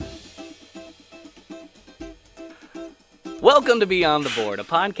Welcome to Beyond the Board, a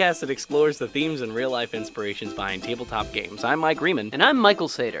podcast that explores the themes and real-life inspirations behind tabletop games. I'm Mike Riemann. And I'm Michael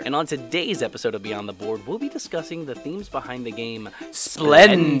Sater. And on today's episode of Beyond the Board, we'll be discussing the themes behind the game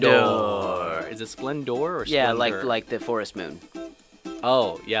Splendor. Is it Splendor or Splendor? Yeah, like the forest moon.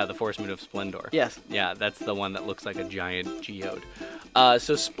 Oh, yeah, the Forest Moon of Splendor. Yes. Yeah, that's the one that looks like a giant geode.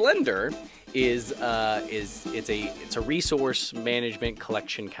 So Splendor is it's a resource management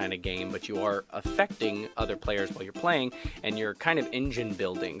collection kind of game, but you are affecting other players while you're playing, and you're kind of engine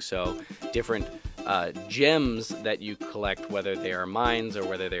building. So different gems that you collect, whether they are mines or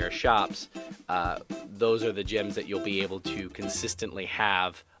whether they are shops, those are the gems that you'll be able to consistently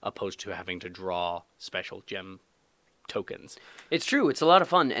have, opposed to having to draw special gem tokens. It's true. It's a lot of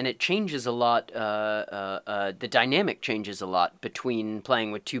fun, and it changes a lot. The dynamic changes a lot between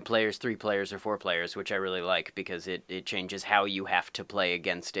playing with 2 players, 3 players, or 4 players, which I really like because it changes how you have to play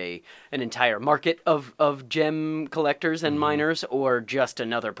against an entire market of gem collectors and miners, or just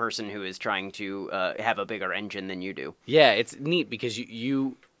another person who is trying to have a bigger engine than you do. Yeah, it's neat because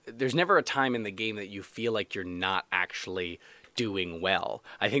you there's never a time in the game that you feel like you're not actually doing well.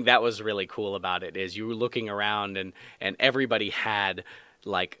 I think that was really cool about it, is you were looking around and everybody had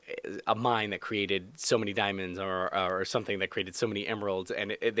like a mine that created so many diamonds or something that created so many emeralds,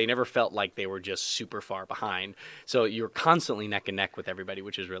 and they never felt like they were just super far behind. So you're constantly neck and neck with everybody,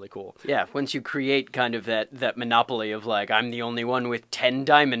 which is really cool. Yeah, once you create kind of that monopoly of like, I'm the only one with 10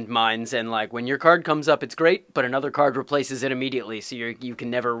 diamond mines, and like when your card comes up, it's great, but another card replaces it immediately, so you can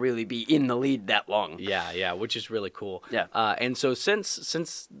never really be in the lead that long. Yeah, which is really cool. Yeah. And so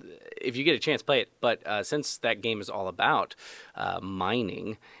since if you get a chance, play it. But since that game is all about mining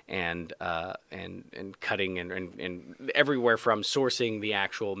and cutting and everywhere from sourcing the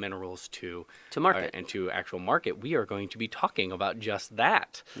actual minerals to market and to actual market, we are going to be talking about just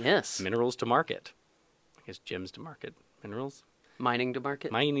that. Yes. Minerals to market. I guess gems to market. Minerals? Mining to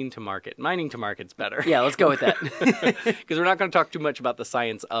market? Mining to market. Mining to market's better. Yeah, let's go with that. Because we're not going to talk too much about the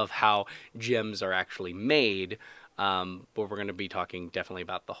science of how gems are actually made, but we're going to be talking definitely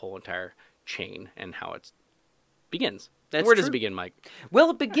about the whole entire chain and how it begins. Where does it begin, Mike?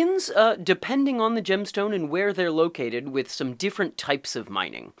 Well, it begins depending on the gemstone and where they're located with some different types of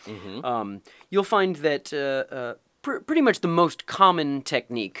mining. Mm-hmm. You'll find that pretty much the most common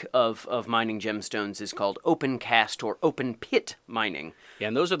technique of mining gemstones is called open cast or open pit mining. Yeah,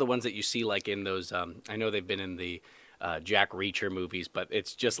 and those are the ones that you see like in those, I know they've been in the Jack Reacher movies, but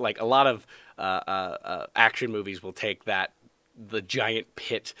it's just like a lot of action movies will take the giant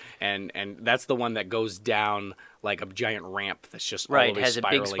pit, and that's the one that goes down like a giant ramp that's just right, has a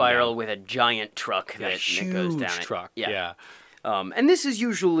big spiral down. With a giant truck that goes down it. Truck, yeah. And this is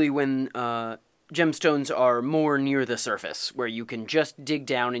usually when gemstones are more near the surface, where you can just dig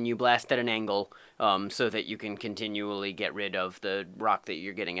down and you blast at an angle, so that you can continually get rid of the rock that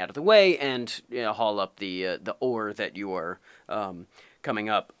you're getting out of the way and haul up the ore that you are coming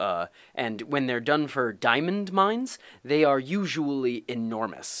up. And when they're done for diamond mines, they are usually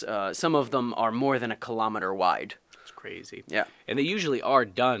enormous. Some of them are more than 1 kilometer wide. It's crazy. Yeah. And they usually are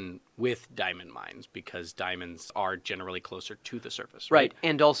done with diamond mines because diamonds are generally closer to the surface. Right.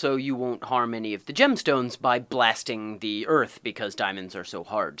 And also you won't harm any of the gemstones by blasting the earth because diamonds are so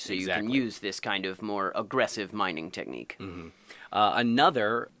hard. So exactly. You can use this kind of more aggressive mining technique. Mm-hmm.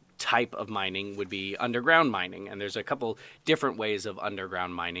 Another type of mining would be underground mining, and there's a couple different ways of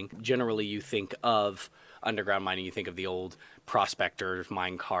underground mining. Generally, you think of underground mining, you think of the old prospectors,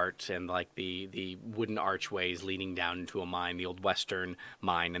 mine cart, and like the wooden archways leading down into a mine, the old western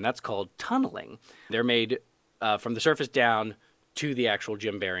mine, and that's called tunneling. They're made from the surface down to the actual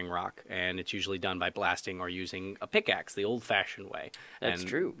gem-bearing rock, and it's usually done by blasting or using a pickaxe, the old-fashioned way. That's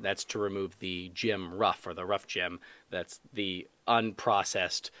true. That's to remove the gem rough, or the rough gem. That's the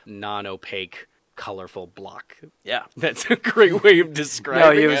unprocessed, non-opaque, colorful block. Yeah. That's a great way of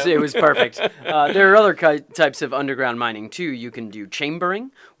describing it. It was perfect. There are other types of underground mining, too. You can do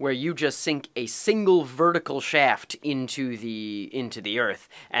chambering, where you just sink a single vertical shaft into the earth,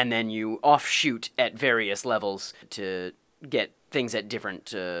 and then you offshoot at various levels to get things at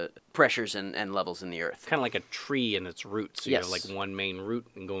different pressures and levels in the earth. Kind of like a tree in its roots. So yes. You have like one main root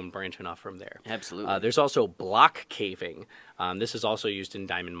and going branching off from there. Absolutely. There's also block caving. This is also used in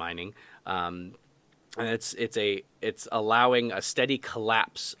diamond mining. And it's allowing a steady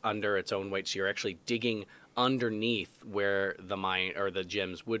collapse under its own weight. So you're actually digging underneath where the mine or the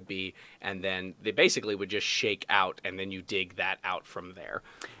gems would be, and then they basically would just shake out, and then you dig that out from there.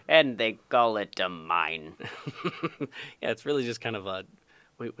 And they call it a mine. Yeah, it's really just kind of a...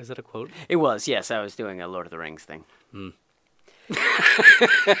 Wait, was that a quote? It was, yes. I was doing a Lord of the Rings thing.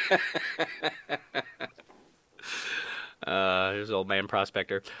 Here's old man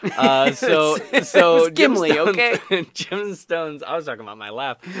prospector. So It's Gimli, gemstones- okay? gemstones. I was talking about my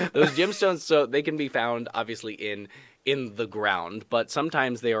laugh. Those gemstones, so they can be found obviously in the ground, but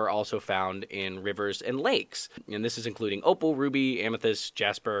sometimes they are also found in rivers and lakes. And this is including opal, ruby, amethyst,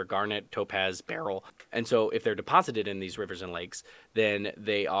 jasper, garnet, topaz, beryl. And so if they're deposited in these rivers and lakes, then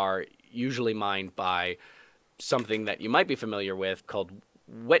they are usually mined by something that you might be familiar with called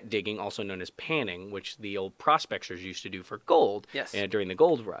wet digging, also known as panning, which the old prospectors used to do for gold during the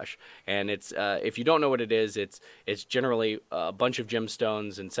gold rush. And it's if you don't know what it is, it's generally a bunch of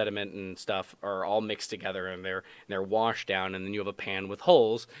gemstones and sediment and stuff are all mixed together, and they're washed down, and then you have a pan with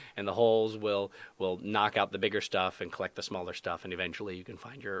holes, and the holes will knock out the bigger stuff and collect the smaller stuff, and eventually you can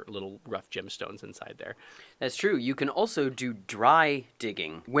find your little rough gemstones inside there. That's true. You can also do dry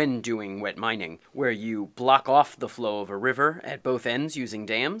digging when doing wet mining, where you block off the flow of a river at both ends using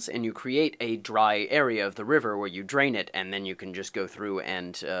dams, and you create a dry area of the river where you drain it, and then you can just go through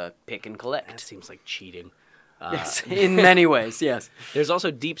and pick and collect. That seems like cheating. Yes, in many ways, yes. There's also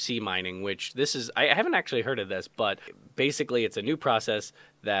deep sea mining, which I haven't actually heard of this, but basically it's a new process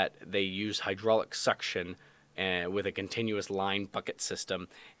that they use hydraulic suction with a continuous line bucket system,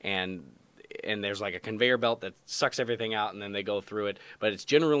 and there's like a conveyor belt that sucks everything out, and then they go through it. But it's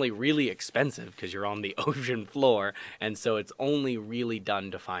generally really expensive because you're on the ocean floor, and so it's only really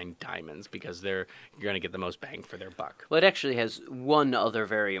done to find diamonds because you're going to get the most bang for their buck. Well, it actually has one other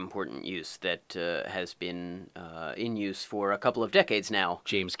very important use that has been in use for a couple of decades now.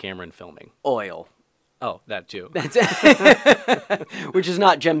 James Cameron filming. Oil. Oh, that too. Which is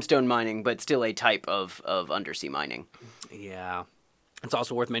not gemstone mining, but still a type of undersea mining. Yeah. It's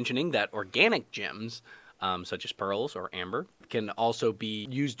also worth mentioning that organic gems, such as pearls or amber, can also be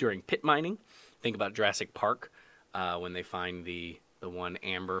used during pit mining. Think about Jurassic Park when they find the one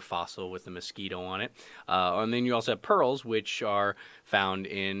amber fossil with the mosquito on it. And then you also have pearls, which are found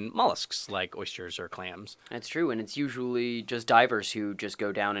in mollusks like oysters or clams. That's true, and it's usually just divers who just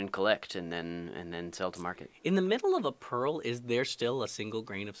go down and collect and then sell to market. In the middle of a pearl, is there still a single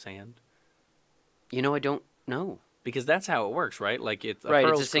grain of sand? You know, I don't know. Because that's how it works, right? Like it's right,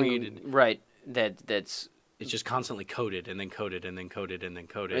 pearl's it's a single, created. right. That's it's just constantly coated and then coated and then coated and then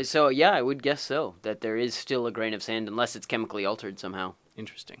coated. So yeah, I would guess so. That there is still a grain of sand, unless it's chemically altered somehow.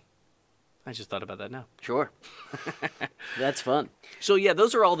 Interesting. I just thought about that now. Sure. That's fun. So yeah,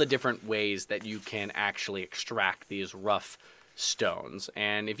 those are all the different ways that you can actually extract these rough stones.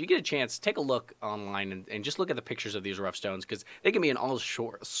 And if you get a chance, take a look online and just look at the pictures of these rough stones, because they can be in all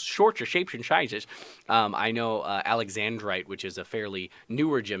sorts of shapes and sizes. I know alexandrite, which is a fairly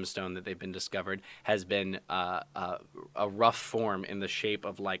newer gemstone that they've been discovered, has been a rough form in the shape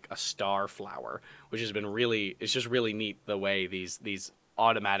of like a star flower, which has been it's just really neat the way these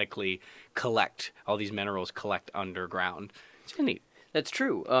automatically collect, all these minerals collect underground. It's kind of neat. That's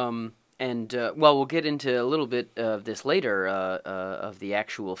true. And, we'll get into a little bit of this later, of the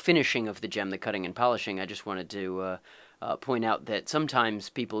actual finishing of the gem, the cutting and polishing. I just wanted to point out that sometimes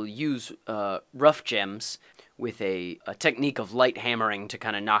people use rough gems with a technique of light hammering to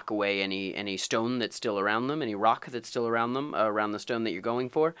kind of knock away any stone that's still around them, any rock that's still around them, around the stone that you're going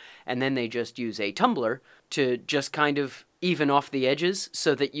for. And then they just use a tumbler to just kind of even off the edges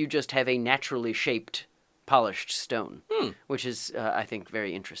so that you just have a naturally shaped polished stone, which is, I think,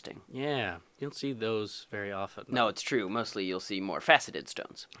 very interesting. Yeah, you don't see those very often. No, it's true. Mostly you'll see more faceted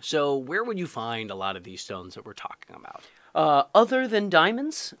stones. So where would you find a lot of these stones that we're talking about? Other than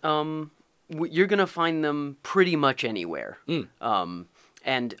diamonds, you're going to find them pretty much anywhere.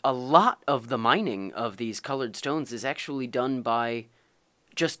 And a lot of the mining of these colored stones is actually done by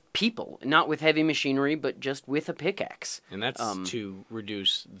just people, not with heavy machinery, but just with a pickaxe. And that's to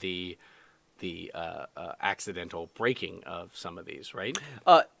reduce the accidental breaking of some of these, right?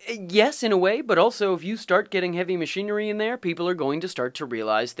 Yes, in a way, but also if you start getting heavy machinery in there, people are going to start to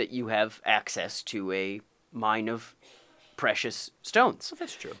realize that you have access to a mine of precious stones. Well,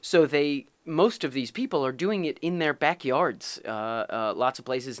 that's true. So most of these people are doing it in their backyards. Lots of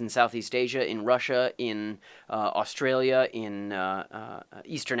places in Southeast Asia, in Russia, in Australia, in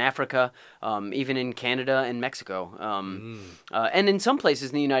Eastern Africa, even in Canada and Mexico. And in some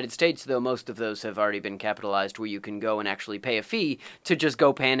places in the United States, though most of those have already been capitalized, where you can go and actually pay a fee to just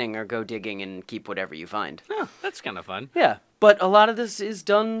go panning or go digging and keep whatever you find. Oh, that's kind of fun. Yeah, but a lot of this is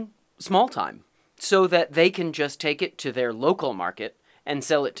done small time, so that they can just take it to their local market and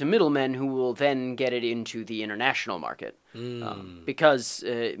sell it to middlemen who will then get it into the international market, because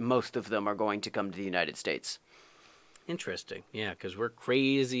most of them are going to come to the United States. Interesting. Yeah, because we're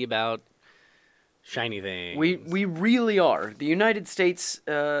crazy about shiny things. We really are. The United States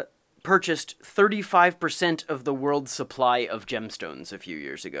purchased 35% of the world's supply of gemstones a few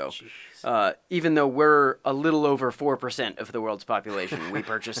years ago. Even though we're a little over 4% of the world's population, we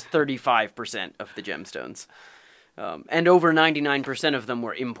purchased 35% of the gemstones. And over 99% of them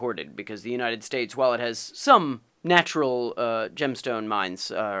were imported because the United States, while it has some natural gemstone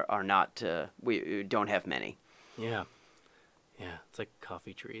mines, are not. We don't have many. Yeah. Yeah, it's like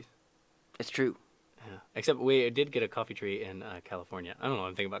coffee trees. It's true. Yeah. Except we did get a coffee tree in California. I don't know what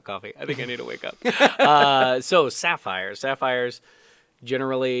I'm thinking about coffee. I think I need to wake up. So sapphires. Sapphires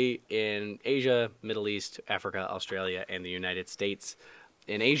generally in Asia, Middle East, Africa, Australia, and the United States.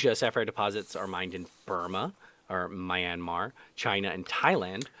 In Asia, sapphire deposits are mined in Burma or Myanmar, China, and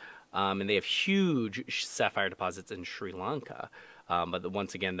Thailand. And they have huge sapphire deposits in Sri Lanka. But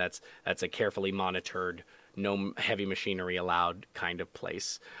once again, that's a carefully monitored, no heavy machinery allowed kind of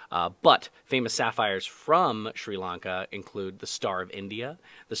place. But famous sapphires from Sri Lanka include the Star of India,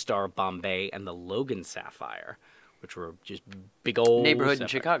 the Star of Bombay, and the Logan sapphire, which were just big old neighborhood sapphire. in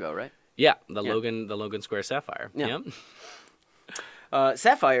Chicago, right? Yeah, the Logan Square sapphire. Yeah. Yep.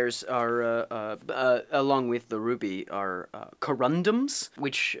 Sapphires are, along with the ruby, are corundums,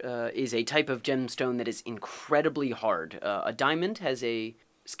 which is a type of gemstone that is incredibly hard. A diamond has a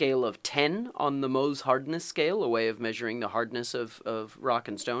scale of 10 on the Mohs hardness scale, a way of measuring the hardness of rock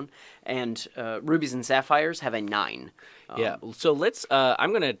and stone, and rubies and sapphires have a 9. Yeah, so let's. I'm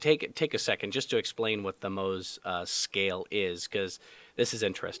going to take a second just to explain what the Mohs scale is, because this is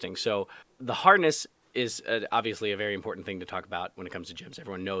interesting. So the hardness is obviously a very important thing to talk about when it comes to gems.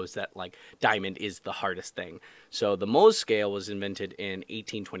 Everyone knows that like diamond is the hardest thing. So the Mohs scale was invented in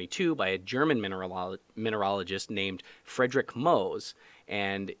 1822 by a German mineralogist named Friedrich Mohs,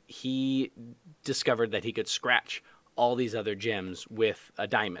 and he discovered that he could scratch all these other gems with a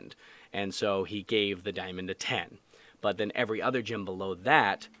diamond, and so he gave the diamond a 10. But then every other gem below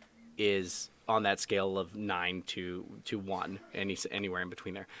that is on that scale of 9 to 1, anywhere in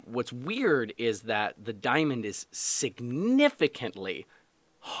between there. What's weird is that the diamond is significantly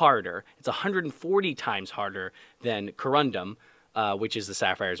harder. It's 140 times harder than corundum, which is the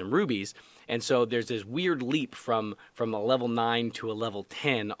sapphires and rubies. And so there's this weird leap from a level 9 to a level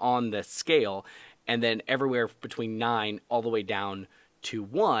 10 on the scale, and then everywhere between 9 all the way down to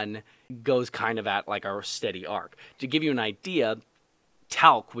 1 goes kind of at like a steady arc. To give you an idea,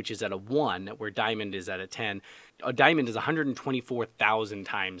 talc, which is at a 1, where diamond is at a 10, a diamond is 124,000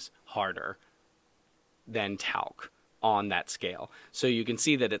 times harder than talc on that scale. So you can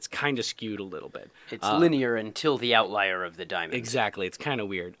see that it's kind of skewed a little bit. It's linear until the outlier of the diamond. Exactly. It's kind of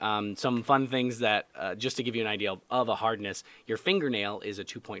weird. Some fun things that, just to give you an idea of a hardness, your fingernail is a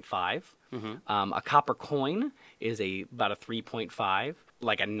 2.5. Mm-hmm. A copper coin is about a 3.5.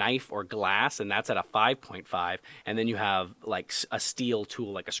 Like a knife or glass, and that's at a 5.5. And then you have like a steel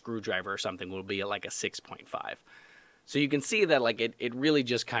tool, like a screwdriver or something, will be at like a 6.5. So you can see that like it really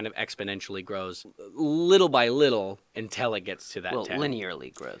just kind of exponentially grows little by little until it gets to that 10.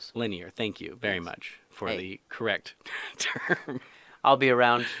 Linearly grows. Linear. Thank you very much for the correct term. I'll be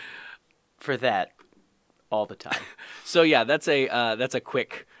around for that all the time. So yeah, that's a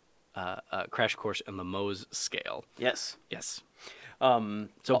quick crash course on the Mohs scale. Yes. Yes.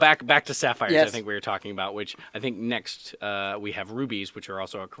 So back to sapphires, yes. I think we were talking about, which I think next we have rubies, which are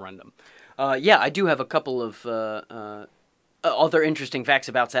also a corundum. Yeah, I do have a couple of other interesting facts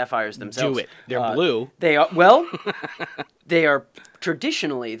about sapphires themselves. Do it. They're blue. They are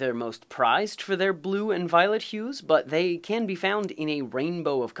traditionally their most prized for their blue and violet hues, but they can be found in a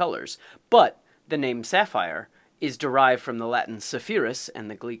rainbow of colors. But the name sapphire is derived from the Latin sapphirus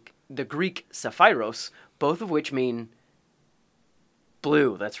and the Greek sapphairos, both of which mean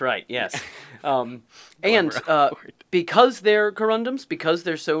blue. That's right. Yes. And because they're corundums, because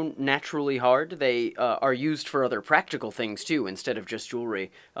they're so naturally hard, they are used for other practical things too, instead of just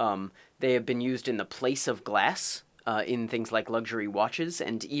jewelry. They have been used in the place of glass, in things like luxury watches,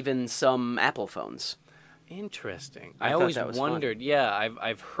 and even some Apple phones. Interesting. I always wondered. Fun. Yeah,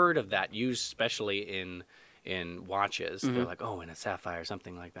 I've heard of that used especially in watches. Mm-hmm. They're like, oh, in a sapphire or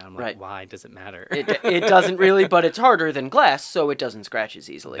something like that. I'm like, why does it matter? It doesn't really, but it's harder than glass, so it doesn't scratch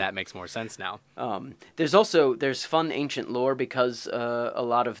as easily. That makes more sense now. There's fun ancient lore because a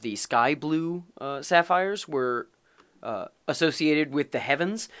lot of the sky blue sapphires were associated with the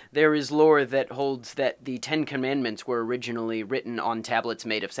heavens. There is lore that holds that the 10 Commandments were originally written on tablets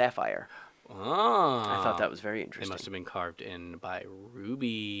made of sapphire. Oh. I thought that was very interesting. They must have been carved in by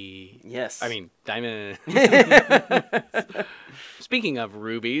ruby. Yes. I mean, diamond. Speaking of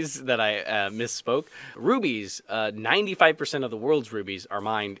rubies that I misspoke, rubies, 95% of the world's rubies are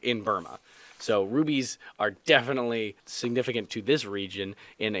mined in Burma. So rubies are definitely significant to this region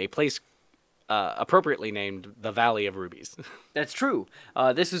in a place appropriately named the Valley of Rubies. That's true.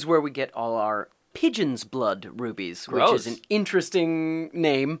 This is where we get all our pigeon's blood rubies, Gross. which is an interesting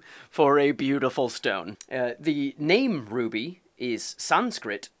name for a beautiful stone. The name ruby is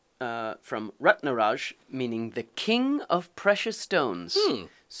Sanskrit from Ratnaraj, meaning the king of precious stones.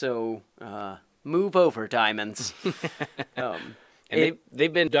 So, move over, diamonds. And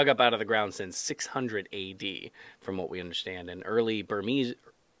they've been dug up out of the ground since 600 AD, from what we understand. And early Burmese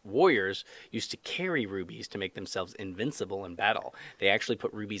warriors used to carry rubies to make themselves invincible in battle. They actually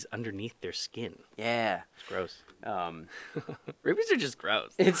put rubies underneath their skin. Yeah. It's gross. Rubies are just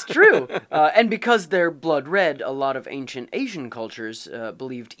gross. It's true. And because they're blood red, a lot of ancient Asian cultures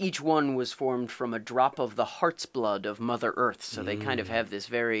believed each one was formed from a drop of the heart's blood of Mother Earth. So they kind of have this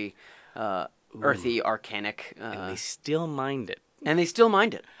very earthy, arcanic... And they still mind it. And they still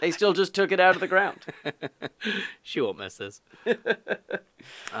mind it. They still just took it out of the ground. She won't miss this.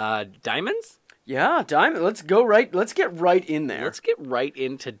 Diamonds? Yeah, diamond. Let's get right in there. Let's get right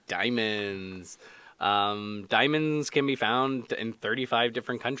into diamonds. Diamonds can be found in 35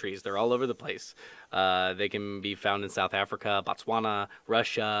 different countries. They're all over the place. They can be found in South Africa, Botswana,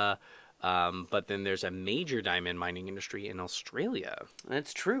 Russia. But then there's a major diamond mining industry in Australia.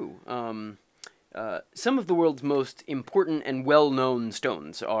 That's true. Some of the world's most important and well-known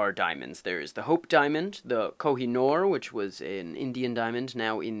stones are diamonds. There's the Hope Diamond, the Kohinoor, which was an Indian diamond,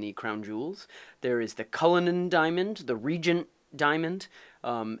 now in the Crown Jewels. There is the Cullinan Diamond, the Regent Diamond,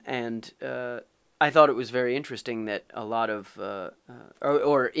 and I thought it was very interesting that a lot of,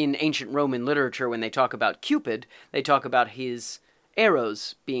 or in ancient Roman literature, when they talk about Cupid, they talk about his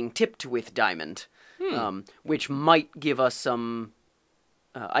arrows being tipped with diamond, which might give us some...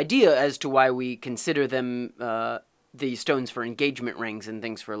 idea as to why we consider them the stones for engagement rings and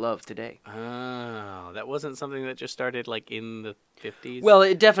things for love today. Oh, that wasn't something that just started like in the 50s? Well,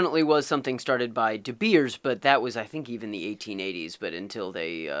 it definitely was something started by De Beers, but that was, I think, even the 1880s, but until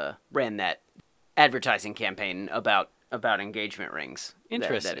they ran that advertising campaign about engagement rings.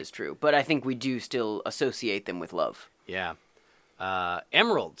 Interesting. That is true. But I think we do still associate them with love. Yeah.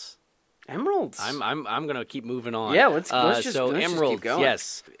 Emeralds. Emeralds. I'm gonna keep moving on. Yeah, let's just emeralds. keep going.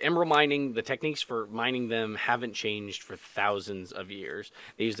 Yes, emerald mining. The techniques for mining them haven't changed for thousands of years.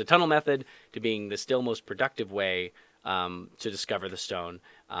 They use the tunnel method to being the still most productive way to discover the stone.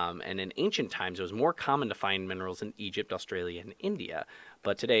 And in ancient times, it was more common to find minerals in Egypt, Australia, and India.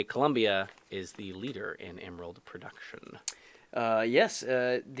 But today, Colombia is the leader in emerald production. Yes,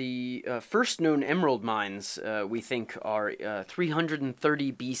 the first known emerald mines, we think, are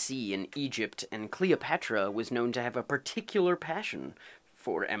 330 BC in Egypt, and Cleopatra was known to have a particular passion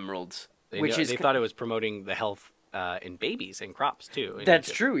for emeralds. They thought it was promoting the health in babies and crops, too. That's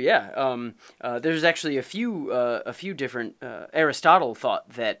Egypt. true, yeah. There's actually a few different... Aristotle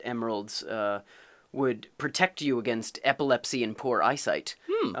thought that emeralds... would protect you against epilepsy and poor eyesight.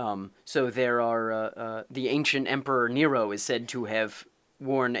 So there are... the ancient Emperor Nero is said to have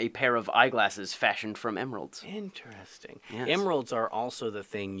worn a pair of eyeglasses fashioned from emeralds. Interesting. Yes. Emeralds are also the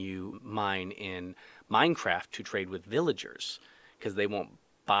thing you mine in Minecraft to trade with villagers, because they won't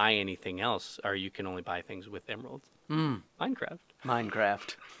buy anything else, or you can only buy things with emeralds.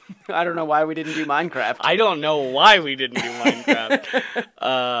 Minecraft. I don't know why we didn't do Minecraft. I don't know why we didn't do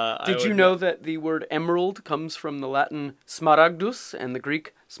Minecraft. Did you know that the word emerald comes from the Latin smaragdus and the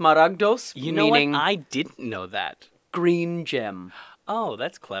Greek smaragdos, You know meaning what? I didn't know that. green gem? Oh,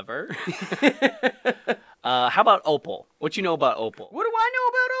 that's clever. How about opal? What you know about opal? What do I know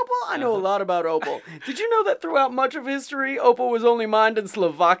about opal? I know a lot about opal. Did you know that throughout much of history, opal was only mined in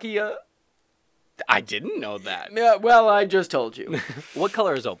Slovakia? I didn't know that. Yeah, well, I just told you. What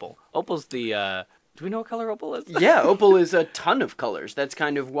color is opal? Opal's the, do we know what color opal is? Yeah, opal is a ton of colors. That's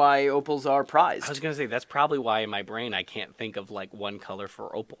kind of why opals are prized. I was going to say, that's probably why in my brain I can't think of, like, one color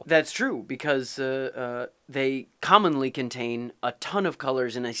for opal. That's true, because they commonly contain a ton of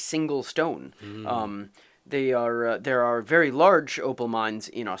colors in a single stone. There are very large opal mines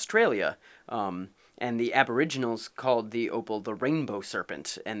in Australia, and the Aboriginals called the opal the rainbow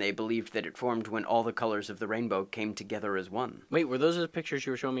serpent, and they believed that it formed when all the colors of the rainbow came together as one. Wait, were those the pictures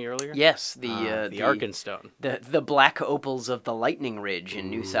you were showing me earlier? Yes, the Arkenstone. The black opals of the Lightning Ridge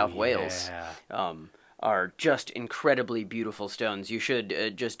in New South Wales are just incredibly beautiful stones. You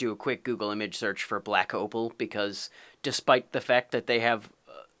should just do a quick Google image search for black opal, because despite the fact that they have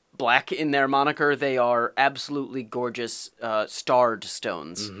black in their moniker, they are absolutely gorgeous starred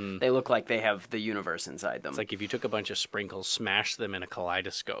stones. They look like they have the universe inside them. It's like if you took a bunch of sprinkles, smashed them in a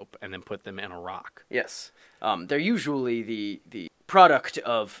kaleidoscope, and then put them in a rock. Yes. They're usually the product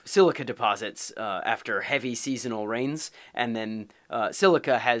of silica deposits after heavy seasonal rains, and then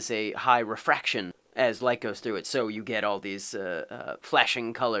silica has a high refraction as light goes through it, so you get all these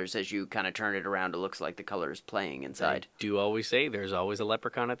flashing colors as you kind of turn it around. It looks like the color is playing inside. I do always say there's always a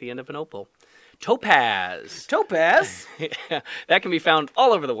leprechaun at the end of an opal. Topaz! Topaz? That can be found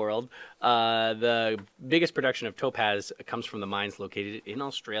all over the world. The biggest production of topaz comes from the mines located in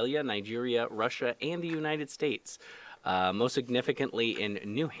Australia, Nigeria, Russia, and the United States. Most significantly in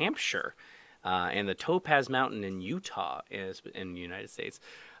New Hampshire and the Topaz Mountain in Utah in the United States.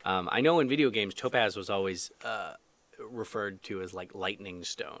 I know in video games, topaz was always referred to as like lightning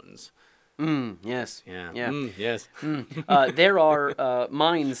stones. Yes. Yeah. Yeah. Yes. There are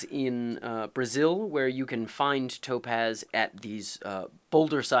mines in Brazil where you can find topaz at these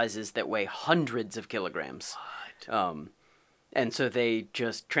boulder sizes that weigh hundreds of kilograms. What? And so they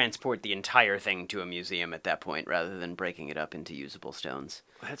just transport the entire thing to a museum at that point rather than breaking it up into usable stones.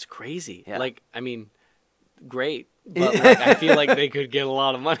 That's crazy. Yeah. Like, I mean, great, but like, I feel like they could get a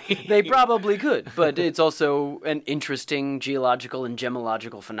lot of money. They probably could, but it's also an interesting geological and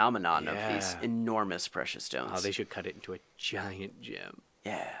gemological phenomenon of these Yeah. enormous precious stones. Oh, they should cut it into a giant gem.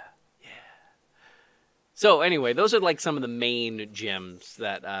 Yeah. So anyway, those are like some of the main gems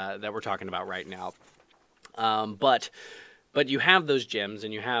that we're talking about right now. But you have those gems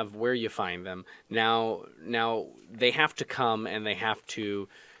and you have where you find them. Now they have to come and they have to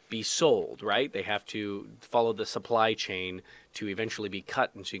be sold, right? They have to follow the supply chain to eventually be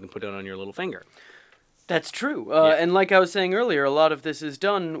cut, and so you can put it on your little finger. That's true. And like I was saying earlier, a lot of this is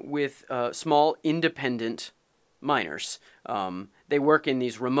done with small, independent miners. They work in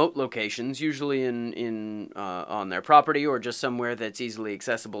these remote locations, usually in on their property or just somewhere that's easily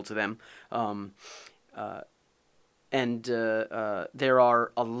accessible to them. And there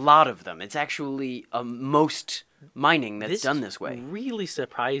are a lot of them. It's actually most mining that's done this way. Really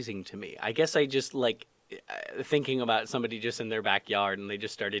surprising to me. I guess I just like thinking about somebody just in their backyard and they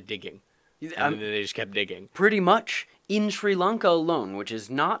just started digging. And then they just kept digging. Pretty much. In Sri Lanka alone, which is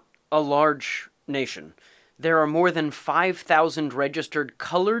not a large nation, there are more than 5,000 registered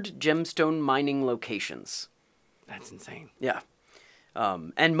colored gemstone mining locations. That's insane. Yeah.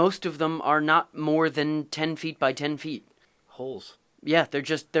 And most of them are not more than 10 feet by 10 feet. Holes. Yeah, they're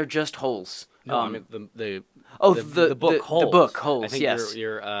just holes. No, I mean the the book Holes. book Holes, I think yes.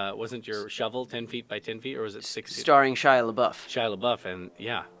 your wasn't your shovel 10 feet by 10 feet, or was it 6 feet? Starring Shia LaBeouf Shia LaBeouf, and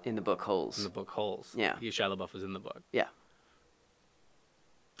yeah, in the book Holes. in the book Holes. Yeah. Shia LaBeouf was in the book. Yeah.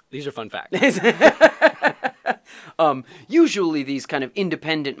 These are fun facts. Usually these kind of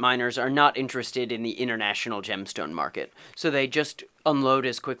independent miners are not interested in the international gemstone market, so they just unload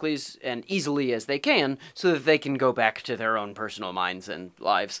as quickly and easily as they can so that they can go back to their own personal mines and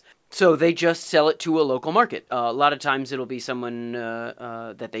lives. So they just sell it to a local market. A lot of times it'll be someone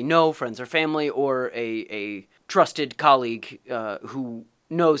that they know, friends or family, or a trusted colleague who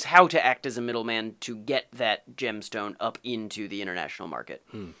knows how to act as a middleman to get that gemstone up into the international market.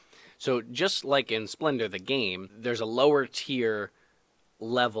 So just like in Splendor, the game, there's a lower tier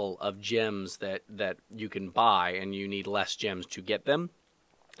level of gems that you can buy, and you need less gems to get them.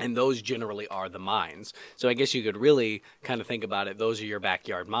 And those generally are the mines. So I guess you could really kind of think about it. Those are your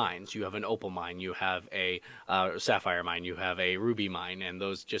backyard mines. You have an opal mine, you have a sapphire mine, you have a ruby mine, and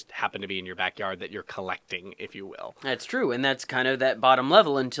those just happen to be in your backyard that you're collecting, if you will. That's true, and that's kind of that bottom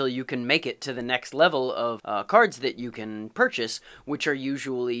level until you can make it to the next level of cards that you can purchase, which are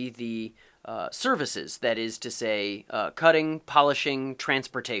usually the services. That is to say, cutting, polishing,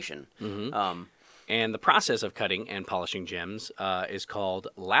 transportation. And the process of cutting and polishing gems is called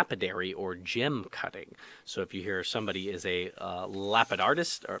lapidary or gem cutting. So if you hear somebody is a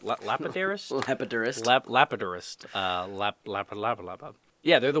lapidarist or lapidarist? Lapidarist. Lapidarist.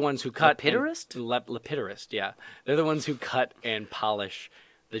 Yeah, they're the ones who cut. Lapidarist? Lapidarist, yeah. They're the ones who cut and polish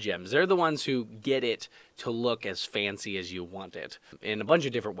the gems. They're the ones who get it to look as fancy as you want it in a bunch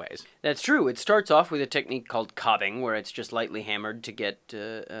of different ways. That's true. It starts off with a technique called cobbing, where it's just lightly hammered to get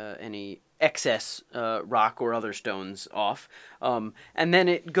any excess rock or other stones off. And then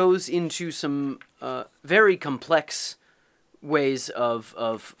it goes into some very complex ways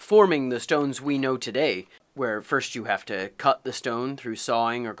of forming the stones we know today, where first you have to cut the stone through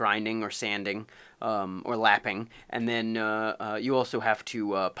sawing or grinding or sanding, or lapping, and then you also have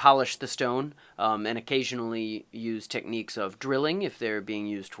to polish the stone, and occasionally use techniques of drilling if they're being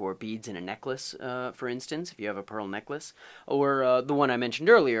used for beads in a necklace, for instance, if you have a pearl necklace, or the one I mentioned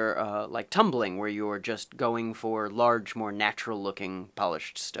earlier, like tumbling, where you're just going for large, more natural-looking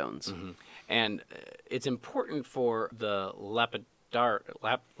polished stones. Mm-hmm. And it's important for the Lapidurist.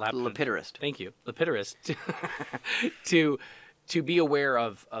 Thank you, lapidurist, to to be aware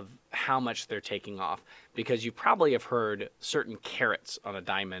of how much they're taking off, because you probably have heard certain carats on a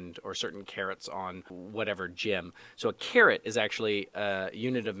diamond or certain carats on whatever gem. So a carat is actually a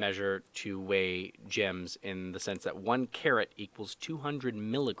unit of measure to weigh gems, in the sense that 1 carat equals 200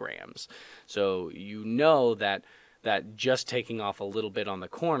 milligrams. So you know that just taking off a little bit on the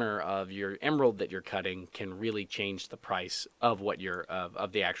corner of your emerald that you're cutting can really change the price of what you're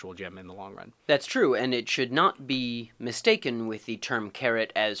of the actual gem in the long run. That's true, and it should not be mistaken with the term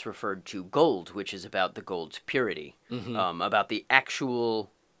carat as referred to gold, which is about the gold's purity, about the actual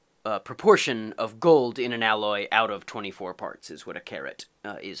proportion of gold in an alloy out of 24 parts is what a carat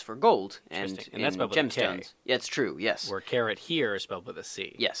is for gold. And that's spelled with a K. gemstones. That's true, yes. Where carat here is spelled with a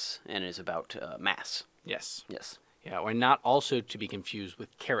C. Yes, and is about mass. Yes. Yes. Yeah, or not also to be confused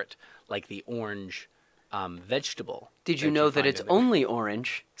with carrot, like the orange vegetable. Did you know that it's only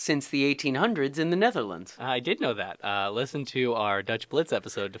orange since the 1800s in the Netherlands? I did know that. Listen to our Dutch Blitz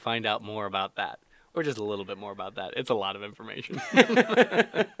episode to find out more about that. Or just a little bit more about that. It's a lot of information.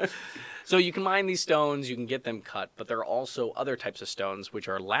 So you can mine these stones, you can get them cut, but there are also other types of stones, which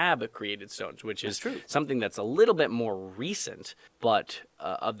are lab-created stones, which is something that's a little bit more recent. But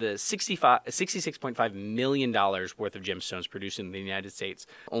of the $66.5 million worth of gemstones produced in the United States,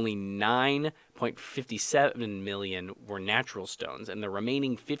 only 9.57 million were natural stones, and the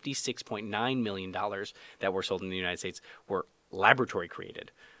remaining $56.9 million that were sold in the United States were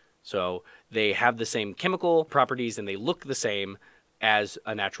laboratory-created. So they have the same chemical properties and they look the same as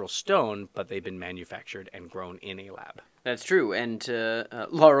a natural stone, but they've been manufactured and grown in a lab. That's true, and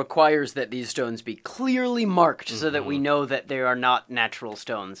law requires that these stones be clearly marked so that we know that they are not natural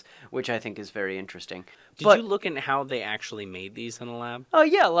stones, which I think is very interesting. Did you look into how they actually made these in a lab?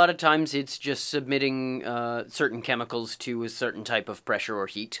 Yeah, a lot of times it's just submitting certain chemicals to a certain type of pressure or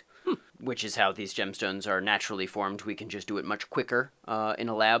heat. Which is how these gemstones are naturally formed. We can just do it much quicker in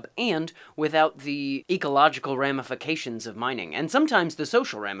a lab and without the ecological ramifications of mining, and sometimes the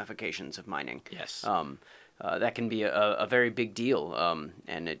social ramifications of mining. Yes. That can be a very big deal,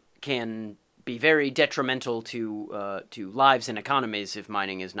 and it can be very detrimental to lives and economies if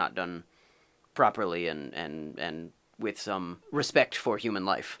mining is not done properly and with some respect for human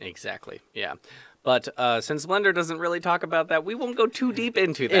life. Exactly, yeah. But since Blender doesn't really talk about that, we won't go too deep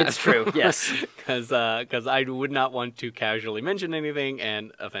into that. It's true, yes. Because I would not want to casually mention anything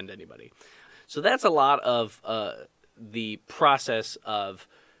and offend anybody. So that's a lot of the process of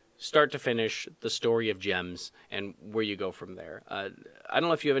start to finish, the story of gems, and where you go from there. I don't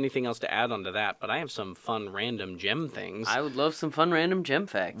know if you have anything else to add on to that, but I have some fun random gem things. I would love some fun random gem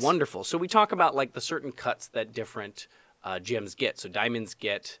facts. Wonderful. So we talk about like the certain cuts that different gems get. So diamonds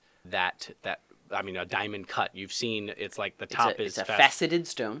get a diamond cut. You've seen it's like the top is a faceted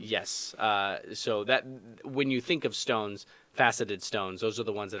stone. Yes. So that when you think of stones, faceted stones, those are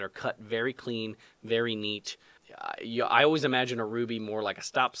the ones that are cut very clean, very neat. I always imagine a ruby more like a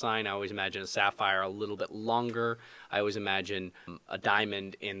stop sign. I always imagine a sapphire a little bit longer. I always imagine a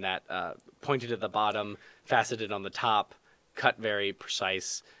diamond in that pointed at the bottom, faceted on the top, cut very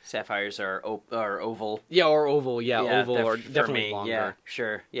precise. Sapphires are oval. Yeah, or oval. Yeah, oval or definitely longer. Yeah,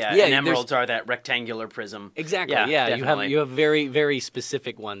 sure. Yeah, and emeralds are that rectangular prism. Exactly. Yeah, you have very very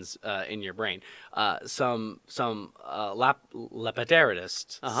specific ones in your brain. Some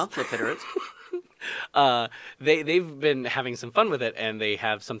lepidarists. Lepidarists. They've been having some fun with it, and they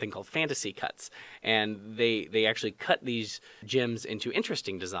have something called fantasy cuts, and they actually cut these gems into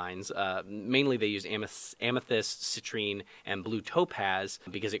interesting designs. Mainly they use amethyst, citrine, and blue topaz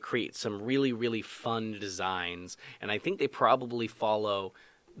because it creates some really, really fun designs, and I think they probably follow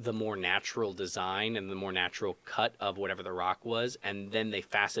the more natural design and the more natural cut of whatever the rock was, and then they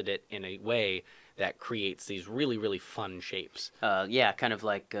facet it in a way that creates these really, really fun shapes. Kind of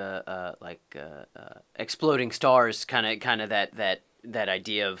like exploding stars, kind of that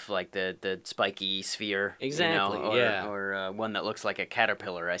idea of like the spiky sphere. Exactly. Or one that looks like a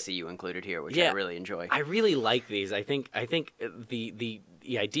caterpillar. I see you included here, which I really enjoy. I really like these. I think the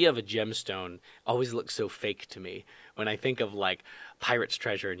idea of a gemstone always looks so fake to me when I think of like pirate's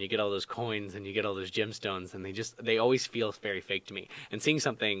treasure and you get all those coins and you get all those gemstones, and they always feel very fake to me. And seeing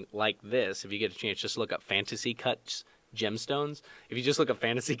something like this, if you get a chance, just look up fantasy cuts gemstones. If you just look up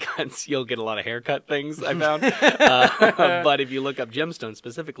fantasy cuts, you'll get a lot of haircut things, I found. But if you look up gemstones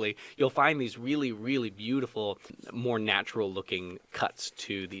specifically, you'll find these really, really beautiful, more natural-looking cuts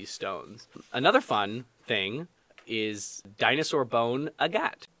to these stones. Another fun thing is dinosaur bone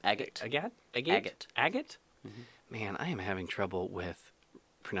agate. Agate. Agate? Agate. Agate? Mm-hmm. Man, I am having trouble with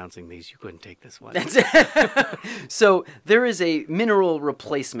pronouncing these. You couldn't take this one. So there is a mineral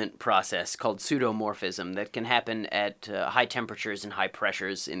replacement process called pseudomorphism that can happen at high temperatures and high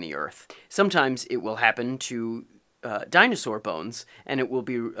pressures in the earth. Sometimes it will happen to dinosaur bones, and it will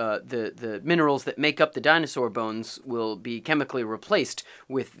be the minerals that make up the dinosaur bones will be chemically replaced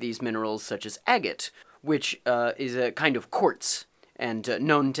with these minerals such as agate, which is a kind of quartz and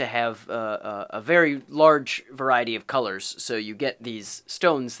known to have a very large variety of colors. So you get these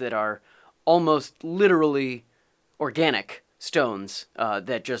stones that are almost literally organic stones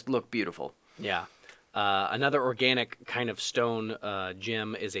that just look beautiful. Yeah. Another organic kind of stone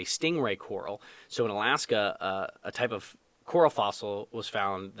gem is a stingray coral. So in Alaska, a type of coral fossil was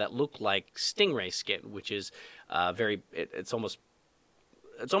found that looked like stingray skin, which is it's almost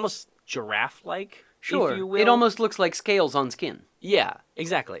giraffe-like, Sure. if you will. It almost looks like scales on skin. Yeah,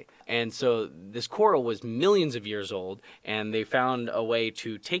 exactly. And so this coral was millions of years old, and they found a way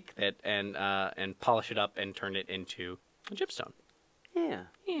to take it and polish it up and turn it into a gemstone. Yeah.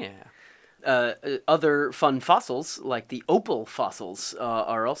 Yeah. Other fun fossils, like the opal fossils,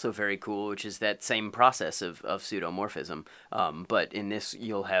 are also very cool, which is that same process of pseudomorphism. But in this,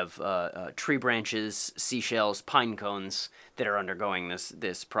 you'll have tree branches, seashells, pine cones that are undergoing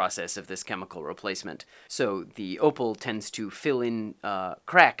this process of this chemical replacement. So the opal tends to fill in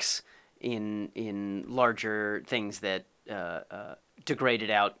cracks in larger things that degraded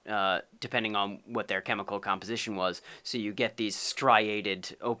out depending on what their chemical composition was. So you get these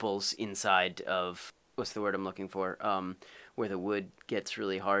striated opals inside of, what's the word I'm looking for, where the wood gets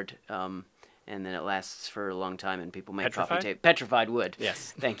really hard and then it lasts for a long time and people make Petrified? coffee tape. Petrified wood.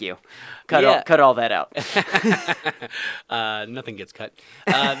 Yes. Thank you. Cut all that out. Nothing gets cut.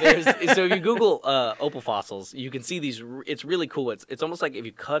 So if you Google opal fossils, you can see these. It's really cool. It's almost like if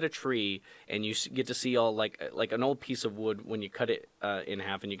you cut a tree and you get to see all like an old piece of wood when you cut it in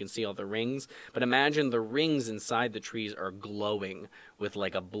half and you can see all the rings. But imagine the rings inside the trees are glowing with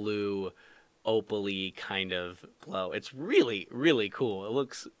like a blue, opal-y kind of glow. It's really, really cool. It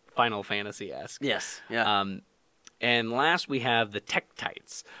looks Final Fantasy-esque. Yes. Yeah. And last, we have the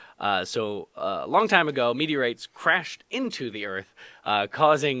tektites. So a long time ago, meteorites crashed into the Earth,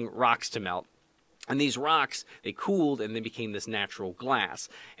 causing rocks to melt. And these rocks, they cooled and they became this natural glass.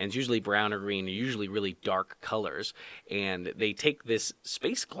 And it's usually brown or green, usually really dark colors. And they take this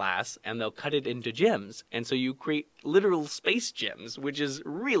space glass and they'll cut it into gems. And so you create literal space gems, which is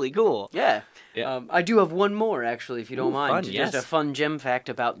really cool. Yeah. Yeah. I do have one more, actually, if you don't mind. Fun, Just yes. a fun gem fact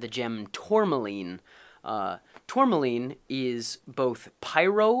about the gem tourmaline. Tourmaline is both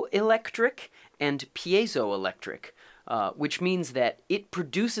pyroelectric and piezoelectric, which means that it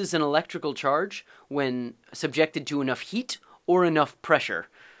produces an electrical charge when subjected to enough heat or enough pressure.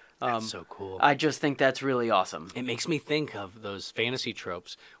 That's so cool. I just think that's really awesome. It makes me think of those fantasy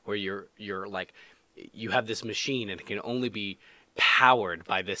tropes where you're like, you have this machine and it can only be powered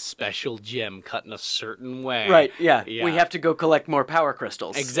by this special gem cut in a certain way. Right, yeah. We have to go collect more power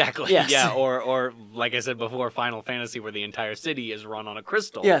crystals. Exactly. Yes. Yeah, or like I said before, Final Fantasy where the entire city is run on a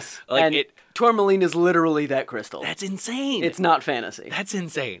crystal. Yes, Like and tourmaline is literally that crystal. That's insane. It's not fantasy. That's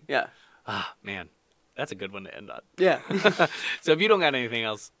insane. Yeah. Ah, man. That's a good one to end on. Yeah. So if you don't got anything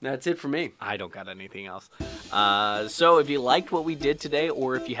else, That's it for me. I don't got anything else. So if you liked what we did today,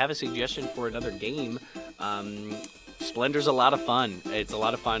 or if you have a suggestion for another game, Splendor's a lot of fun. It's a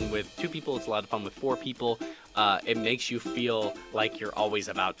lot of fun with 2 people. It's a lot of fun with 4 people. It makes you feel like you're always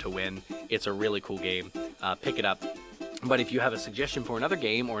about to win. It's a really cool game. Pick it up. But if you have a suggestion for another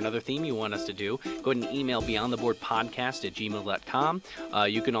game or another theme you want us to do, go ahead and email beyondtheboardpodcast@gmail.com.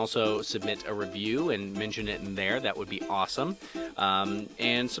 You can also submit a review and mention it in there. That would be awesome.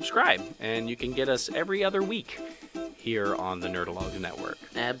 And subscribe. And you can get us every other week here on the Nerdologues Network.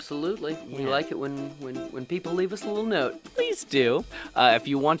 Absolutely. We Yeah. like it when people leave us a little note. Please do. If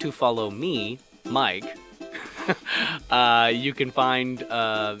you want to follow me, Mike, you can find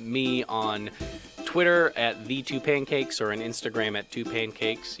me on Twitter at the2pancakes or on Instagram at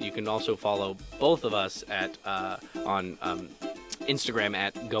 2pancakes. You can also follow both of us at on Instagram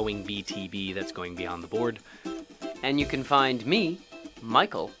at goingbtb. That's Going Beyond the Board. And you can find me,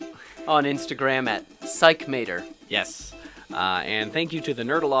 Michael, on Instagram at psychmater. Yes. And thank you to the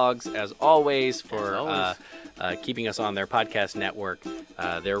Nerdologues, as always, for keeping us on their podcast network.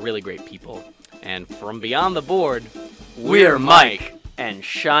 They're really great people. And from Beyond the Board, We're Mike. And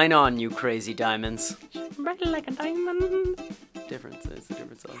shine on, you crazy diamonds. Bright like a diamond. Difference. It's a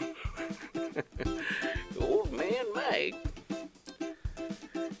different song. Old man Mike.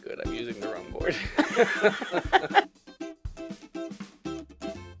 Good, I'm using the wrong board.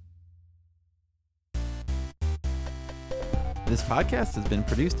 This podcast has been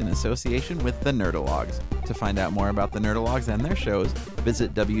produced in association with the Nerdologues. To find out more about the Nerdologues and their shows,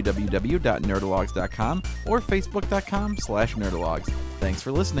 visit www.nerdologues.com or facebook.com/nerdologues. Thanks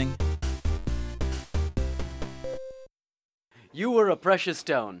for listening. You were a precious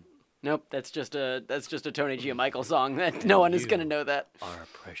stone. Nope, that's just a Tony Giammichael song that no one is gonna know that. Are a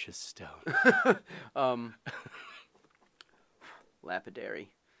precious stone. Lapidary.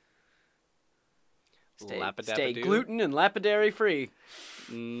 Stay Lapidapidoo? gluten and lapidary free.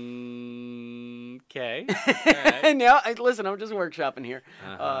 Okay. Right. No, listen, I'm just workshopping here.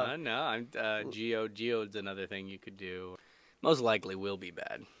 No, I'm geode's another thing you could do. Most likely will be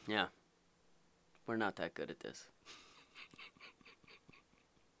bad. Yeah. We're not that good at this.